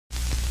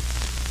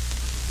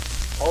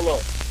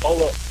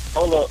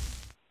hold up.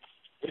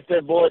 It's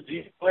that boy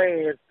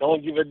G-Planz.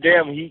 Don't give a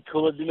damn. He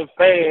cooler than a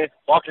fan.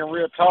 Walking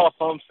real tall,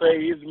 some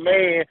say he's a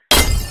man.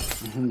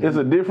 It's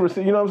a difference,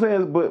 you know what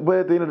I'm saying? But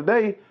at the end of the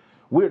day,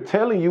 we're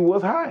telling you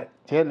what's hot.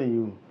 Telling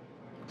you.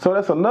 So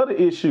that's another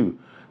issue.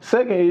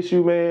 Second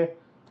issue, man,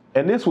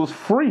 and this was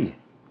free.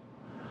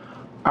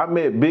 I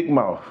met Big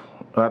Mouth.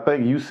 I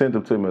think you sent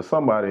them to me or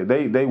somebody.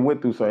 They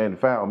went through something and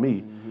found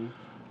me.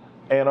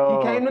 And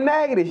he came to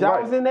Natchitoches.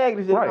 Y'all was in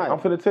Natchitoches that night. I'm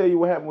finna tell you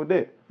what happened with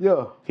that.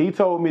 Yeah. He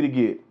told me to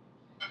get,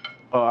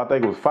 I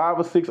think it was 5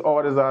 or 6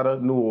 artists out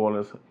of New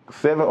Orleans,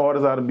 7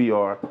 artists out of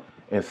BR,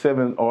 and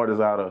 7 artists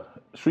out of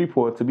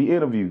Shreveport to be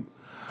interviewed.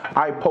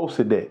 I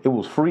posted that. It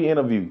was free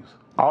interviews.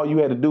 All you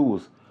had to do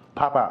was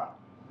pop out.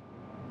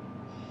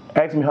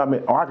 Ask me how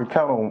many, or I could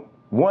count on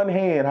one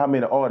hand how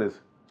many artists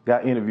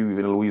got interviewed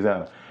in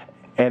Louisiana.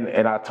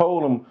 And I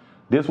told them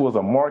this was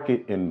a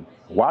market in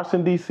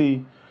Washington,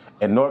 D.C.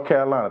 and North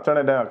Carolina. Turn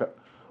it down.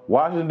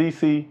 Washington,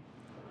 D.C.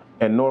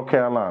 and North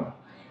Carolina.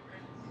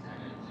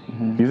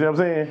 You see what I'm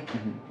saying?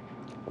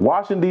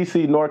 Washington,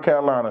 D.C., North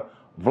Carolina,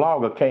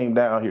 vlogger came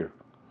down here.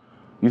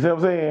 You see what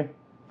I'm saying?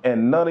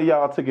 And none of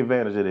y'all took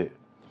advantage of that.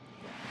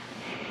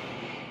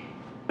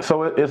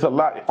 So it's a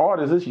lot.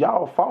 Artists, it's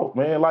y'all fault,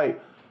 man.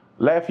 Like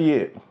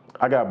Lafayette,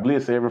 I got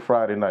Bliss every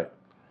Friday night.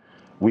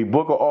 We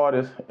book an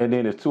artist, and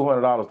then it's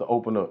 $200 to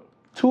open up.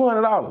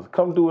 $200.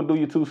 Come through and do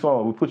your 2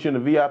 songs. We put you in the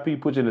VIP,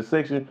 put you in the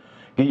section,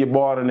 get your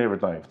bar and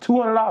everything.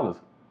 $200.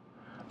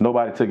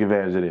 Nobody took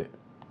advantage of that.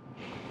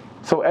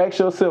 So ask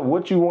yourself,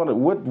 what you want to,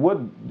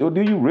 what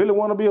do you really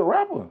want to be a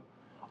rapper?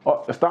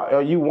 Or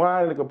are you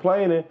whining and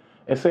complaining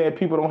and saying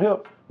people don't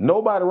help?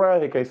 Nobody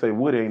around here can say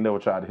Woody ain't never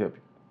tried to help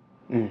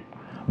you.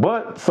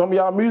 But some of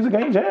y'all music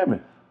ain't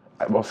jamming.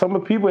 Some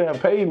of the people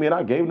have paid me and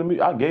I gave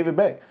it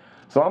back.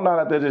 So I'm not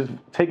out there just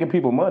taking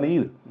people money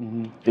either.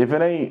 If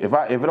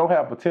it don't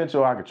have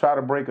potential, I could try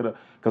to break it up.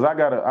 Cause I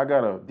got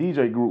a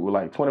DJ group with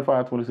like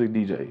 25, 26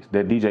 DJs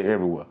that DJ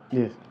everywhere.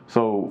 Yes.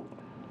 So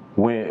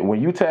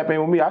when you tap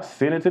in with me, I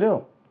send it to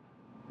them.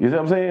 You see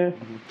what I'm saying?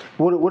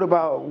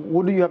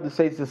 What do you have to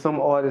say to some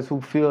artists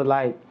who feel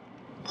like,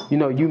 you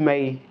know, you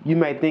may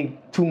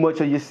think too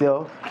much of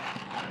yourself.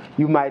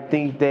 You might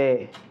think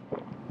that,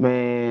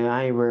 man,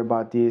 I ain't worried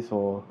about this,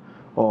 or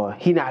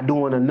he not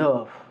doing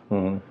enough.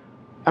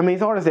 I mean,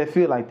 it's artists that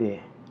feel like that.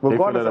 They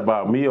feel that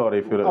about me, or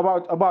they feel that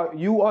about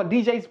you, or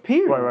DJs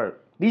period. Right.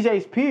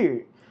 DJs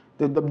period.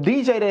 The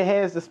DJ that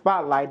has the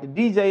spotlight, the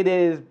DJ that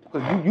is,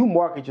 because you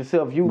market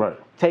yourself, you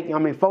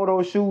taking,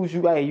 photo shoots,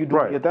 you doing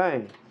your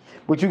thing.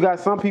 But you got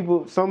some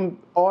people, some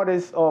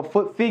artists or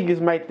foot figures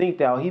might think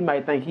that, or he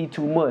might think he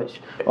too much.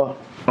 I'm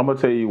gonna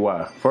tell you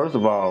why. First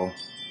of all,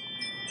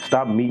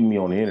 stop meeting me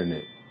on the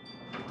internet.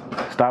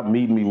 Stop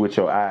meeting me with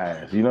your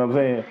eyes. You know what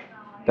I'm saying?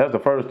 That's the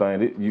first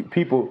thing.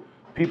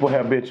 People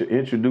have been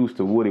introduced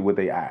to Woody with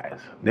their eyes.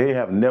 They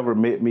have never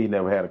met me,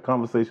 never had a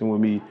conversation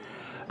with me.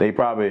 They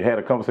probably had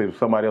a conversation with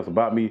somebody else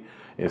about me.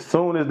 As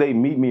soon as they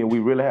meet me and we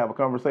really have a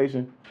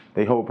conversation,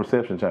 their whole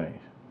perception change.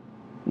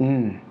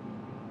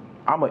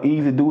 I'm an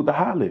easy dude to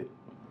holler at.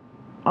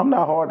 I'm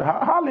not hard to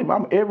holler at.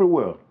 I'm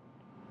everywhere.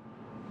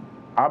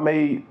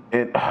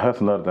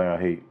 That's another thing I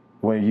hate.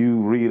 When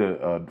you read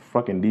a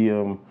fucking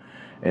DM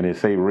and it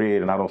say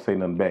red and I don't say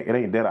nothing back. It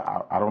ain't that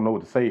I don't know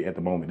what to say at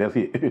the moment. That's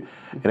it. It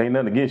ain't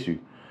nothing against you.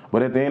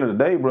 But at the end of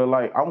the day, bro,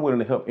 like, I'm willing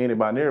to help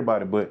anybody and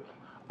everybody, but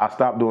I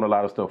stopped doing a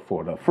lot of stuff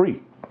for the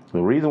free.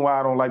 The reason why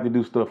I don't like to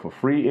do stuff for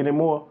free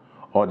anymore,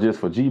 or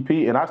just for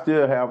GP, and I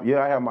still have,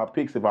 I have my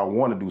picks if I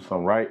want to do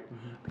something, right?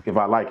 If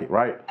I like it,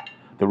 right?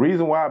 The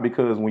reason why,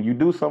 because when you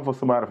do something for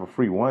somebody for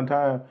free one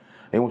time,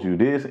 they want you to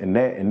do this and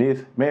that and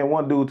this. Man,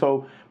 one dude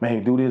told,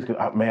 man, do this,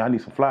 man, I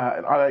need some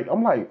fly.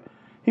 I'm like,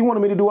 he wanted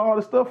me to do all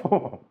this stuff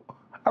for him.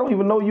 I don't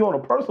even know you on a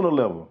personal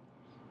level.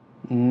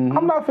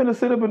 I'm not finna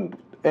sit up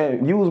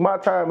and use my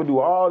time and do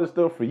all this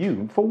stuff for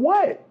you. For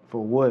what?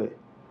 For what?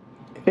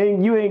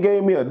 And you ain't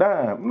gave me a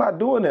dime. I'm not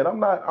doing that. I'm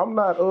not.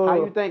 How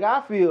you think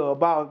I feel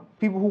about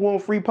people who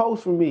want free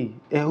posts from me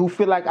and who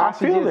feel like I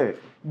should just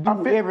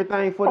do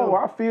everything for them? Oh,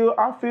 I feel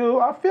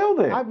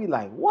that. I be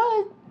like,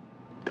 what?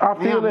 I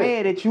feel I'm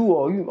mad at you,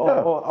 or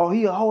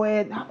he a whole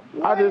ass.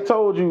 I just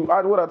told you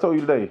what I told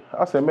you today.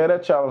 I said, man,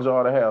 that challenge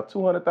ought to have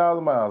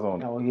 200,000 miles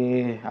on it. Oh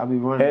yeah, I be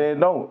running. And it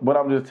don't. But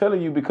I'm just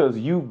telling you because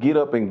you get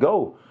up and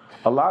go.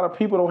 A lot of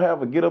people don't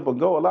have a get up and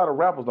go. A lot of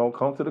rappers don't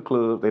come to the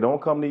clubs. They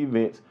don't come to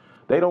events.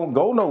 They don't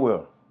go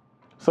nowhere.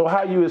 So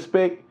how you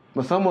expect?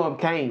 But some of them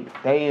can't.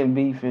 They in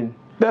beefing.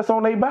 That's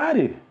on their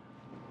body.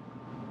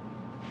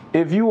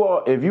 If you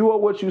are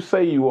what you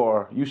say you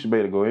are, you should be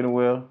able to go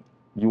anywhere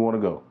you want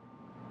to go.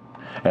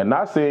 And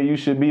not saying you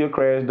should be a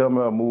crash dummy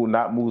or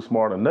not move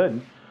smart or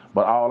nothing,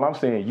 but all I'm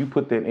saying, you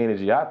put that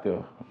energy out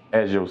there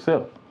as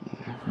yourself.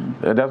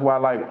 That's why,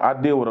 like, I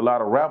deal with a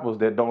lot of rappers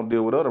that don't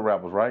deal with other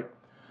rappers, right?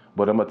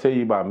 But I'm gonna tell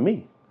you about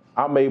me.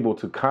 I'm able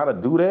to kind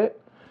of do that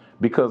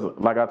because,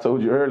 like I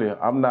told you earlier,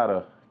 I'm not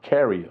a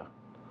carrier.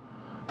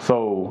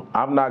 So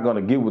I'm not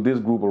gonna get with this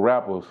group of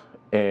rappers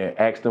and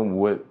ask them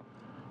what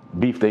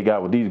beef they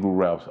got with these group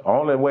raps.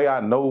 Only way I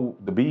know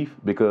the beef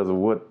because of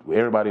what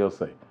everybody else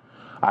say.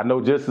 I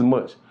know just as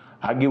much.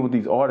 I get with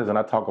these artists and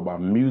I talk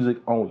about music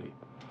only.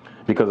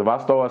 Because if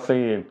I start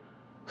saying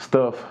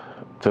stuff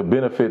to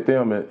benefit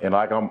them and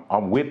like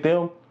I'm with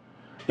them,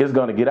 it's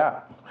gonna get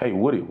out. Hey,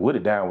 Woody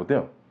down with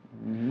them.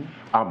 Mm-hmm.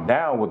 I'm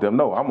down with them.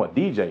 No, I'm a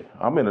DJ.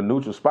 I'm in a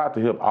neutral spot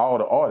to help all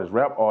the artists,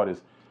 rap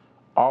artists,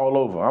 all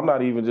over. I'm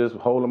not even just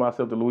holding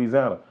myself to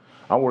Louisiana.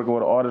 I'm working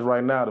with an artist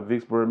right now to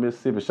Vicksburg,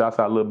 Mississippi. Shouts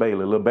out Lil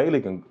Bailey. Lil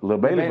Bailey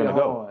finna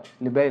go.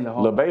 Lil Bailey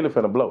hard. Lil Bailey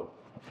finna blow.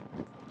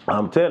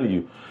 I'm telling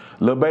you,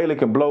 Lil Bailey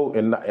can blow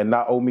and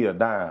not owe me a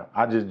dime.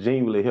 I just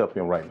genuinely help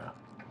him right now.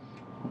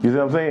 You see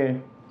what I'm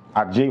saying?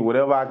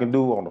 Whatever I can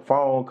do on the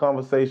phone,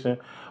 conversation,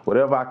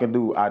 whatever I can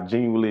do, I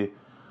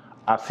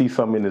see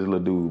something in this little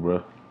dude,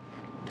 bro.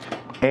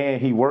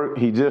 And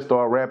he just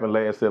started rapping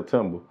last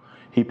September.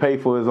 He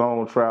paid for his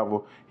own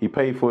travel. He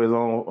paid for his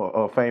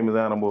own famous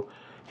animal.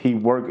 He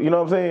worked, you know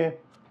what I'm saying?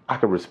 I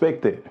can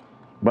respect that.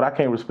 But I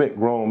can't respect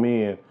grown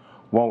men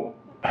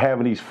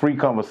having these free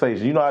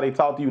conversations. You know how they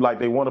talk to you like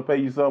they want to pay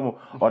you something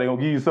or they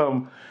gonna give you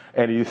something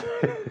and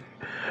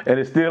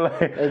it's still like,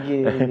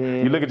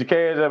 you look at your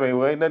cash, I mean,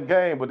 well, ain't nothing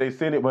game, but they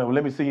send it, well,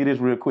 let me see you this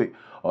real quick,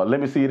 or let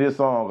me see you this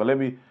song,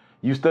 or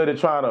you started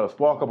trying to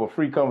spark up a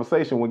free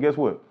conversation. Well, guess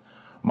what?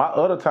 My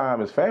other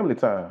time is family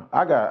time.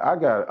 I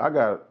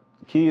got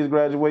kids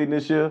graduating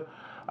this year.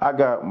 I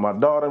got my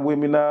daughter with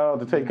me now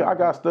to take care. I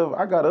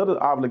got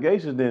other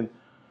obligations than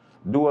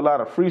do a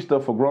lot of free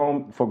stuff for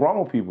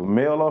grown people,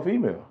 male or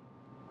female.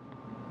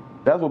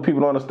 That's what people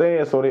don't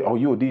understand. So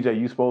you a DJ,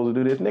 you supposed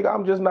to do this. Nigga,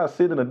 I'm just not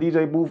sitting in a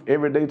DJ booth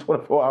every day,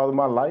 24 hours of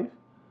my life.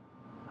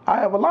 I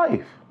have a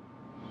life.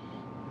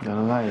 Got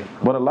a life.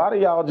 But a lot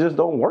of y'all just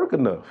don't work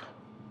enough.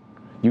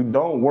 You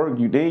don't work,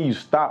 then you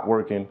stop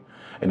working,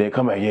 and then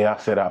come back, I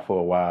sat out for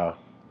a while.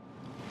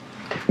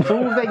 As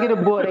soon as they get a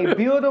buzz, they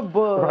build a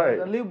buzz, right.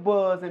 A little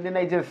buzz, and then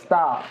they just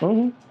stop.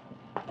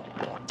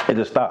 Mm-hmm. It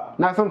just stop.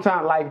 Now,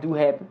 sometimes life do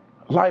happen.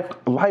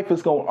 Life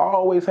is gonna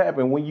always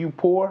happen when you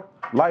poor.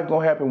 Life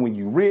gonna happen when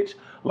you rich.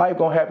 Life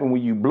gonna happen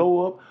when you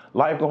blow up.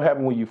 Life gonna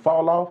happen when you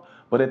fall off.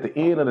 But at the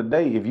end of the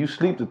day, if you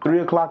sleep to 3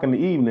 o'clock in the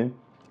evening,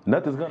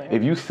 nothing's gonna happen.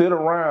 If you sit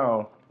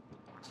around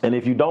and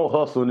if you don't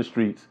hustle in the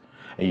streets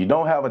and you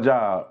don't have a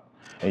job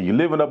and you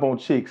living up on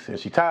chicks and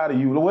she tired of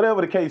you, or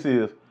whatever the case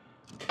is,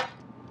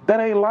 that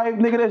ain't life,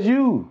 nigga, that's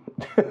you.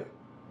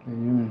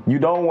 You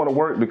don't want to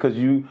work because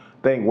you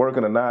think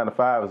working a 9 to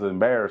 5 is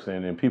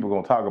embarrassing and people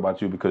gonna talk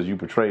about you because you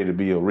portray to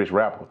be a rich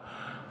rapper.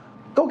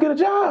 Go get a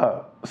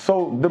job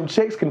so them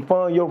checks can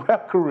fund your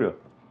rap career.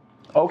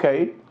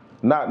 Okay,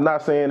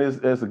 not saying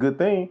it's a good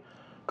thing.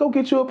 Go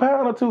get you a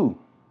pound or two.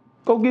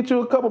 Go get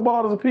you a couple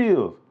bottles of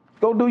pills.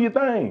 Go do your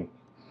thing.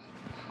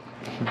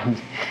 I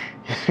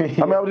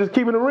mean, I'm just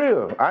keeping it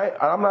real.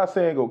 I'm not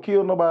saying go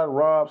kill nobody,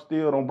 rob,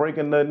 steal, don't break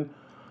in nothing.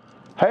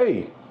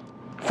 Hey,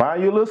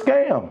 find you a little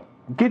scam.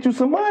 Get you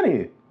some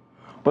money.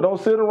 But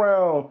don't sit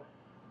around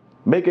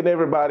making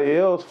everybody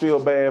else feel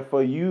bad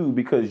for you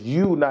because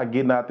you not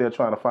getting out there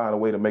trying to find a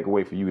way to make a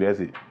way for you. That's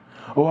it.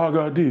 Oh, I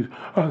got this.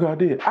 I got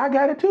this. I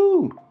got it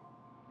too.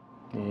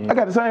 Yeah. I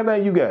got the same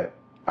thing you got.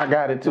 I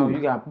got it too. No,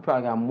 you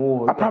probably got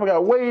more. I probably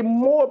got way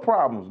more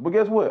problems. But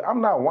guess what? I'm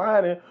not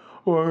whining.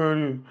 Oh, I got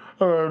this.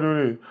 I gotta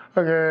do this.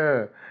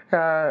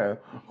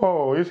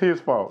 Oh, it's his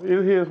fault.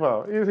 It's his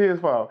fault. It's his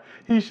fault.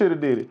 He should have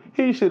did it.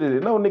 He should have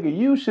did it. No, nigga,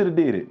 you should have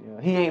did it.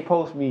 Yeah, he ain't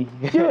post me.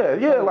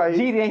 Yeah, like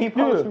G ain't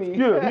post me.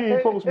 Yeah, he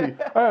ain't post me.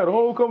 I had a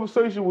whole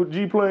conversation with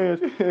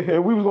G-Planz,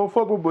 and we was gonna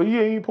fuck with, but he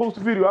ain't post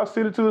the video. I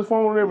sent it to his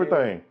phone and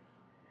everything.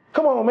 Yeah.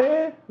 Come on,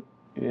 man.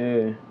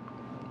 Yeah.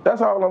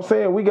 That's all I'm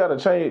saying. We gotta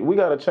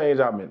change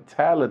our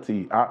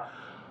mentality.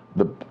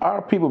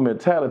 Our people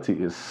mentality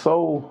is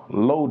so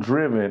low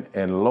driven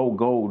and low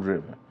goal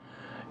driven.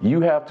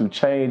 You have to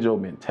change your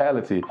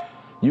mentality.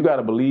 You got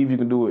to believe you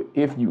can do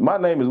it. My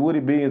name is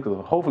Woody Beans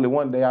because hopefully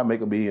one day I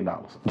make $1 billion.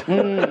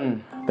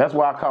 That's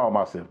why I call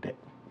myself that.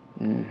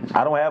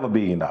 I don't have $1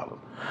 billion,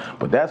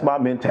 but that's my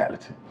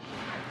mentality.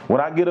 When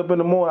I get up in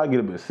the morning, I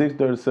get up at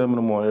 6:30, 7 in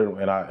the morning,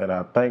 and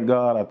I thank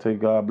God. I take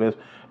God bless,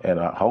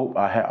 and I hope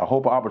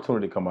an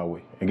opportunity come my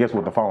way. And guess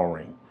what? The phone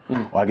ring,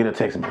 or I get a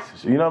text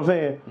message. You know what I'm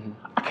saying?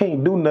 I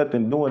can't do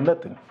nothing doing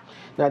nothing.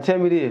 Now tell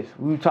me this: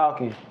 we were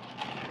talking.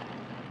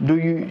 Have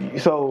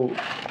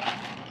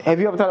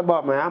you ever thought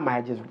about, man, I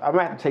might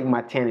have to take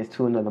my tennis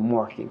to another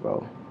market,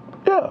 bro?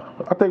 Yeah,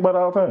 I think about it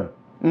all the time.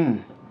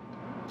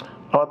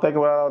 I think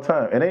about it all the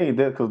time. And it ain't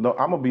that because,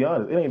 I'm going to be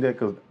honest, it ain't that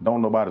because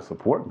don't nobody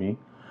support me.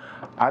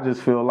 I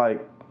just feel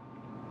like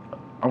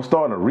I'm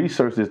starting to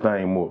research this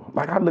thing more.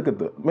 Like, I look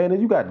at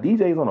you got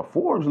DJs on a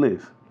Forbes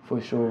list.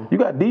 For sure. You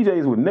got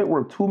DJs with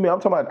network 2 million.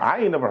 I'm talking about, I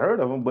ain't never heard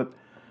of them, but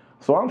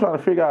so I'm trying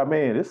to figure out,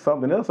 man, there's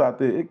something else out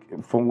there.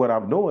 From what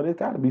I'm doing, there's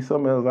got to be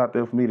something else out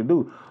there for me to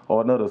do.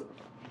 Or another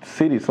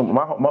city.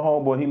 My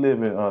homeboy, he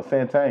live in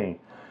Santane.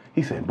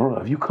 He said, bro,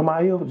 if you come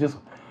out here for just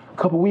a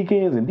couple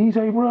weekends and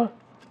DJ, bro,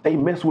 they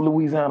mess with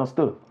Louisiana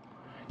stuff.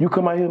 You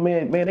come out here,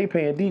 man, they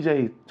paying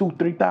DJs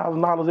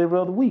 $2,000-$3,000 every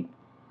other week.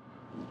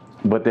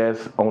 but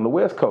that's on the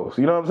West Coast.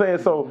 You know what I'm saying?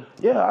 So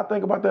yeah, I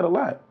think about that a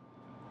lot.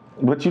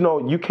 But you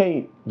know, you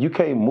can't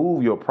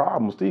move your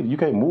problems, Steve. You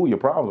can't move your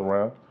problems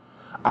around.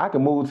 I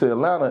can move to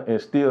Atlanta and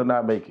still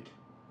not make it.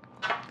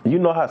 You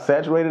know how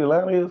saturated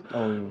Atlanta is?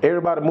 Oh, yeah.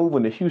 Everybody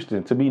moving to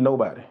Houston to be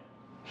nobody.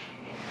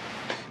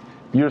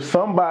 You're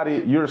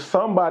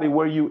somebody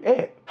where you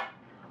at.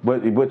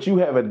 But you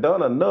haven't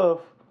done enough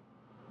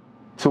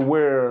to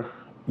where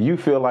you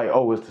feel like,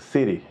 oh, it's the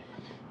city.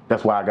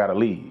 That's why I gotta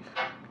leave.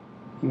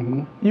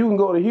 Mm-hmm. You can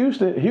go to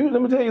Houston.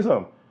 Let me tell you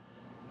something.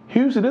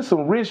 Houston, there's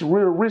some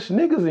real rich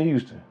niggas in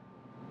Houston.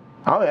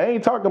 I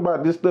ain't talking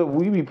about this stuff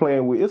we be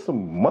playing with. It's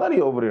some money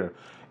over there.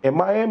 In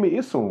Miami,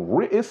 it's some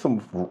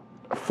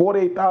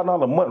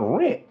 $48,000 a month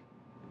rent.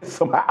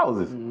 Some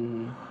houses.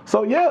 Mm-hmm.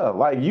 So yeah,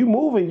 like you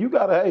moving, you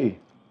gotta, hey,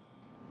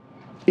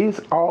 it's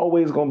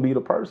always gonna be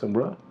the person,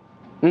 bro.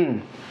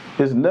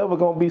 It's never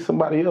gonna be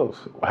somebody else.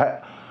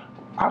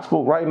 I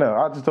spoke right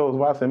now. I just told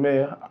him, I said,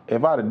 man,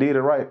 if I'd have did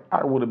it right,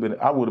 I would have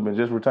been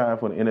just retiring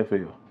from the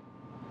NFL.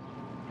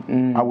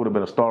 I would have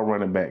been a star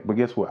running back. But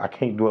guess what? I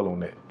can't dwell on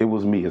that. It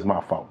was me. It's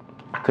my fault.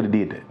 I could have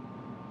did that.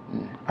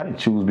 I didn't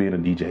choose being a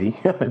DJ.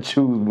 I didn't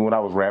choose when I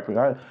was rapping.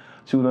 I didn't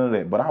choose none of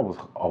that. But I was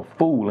a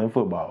fool in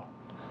football.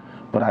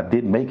 But I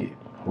didn't make it.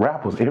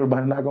 Rappers,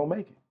 everybody not gonna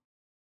make it.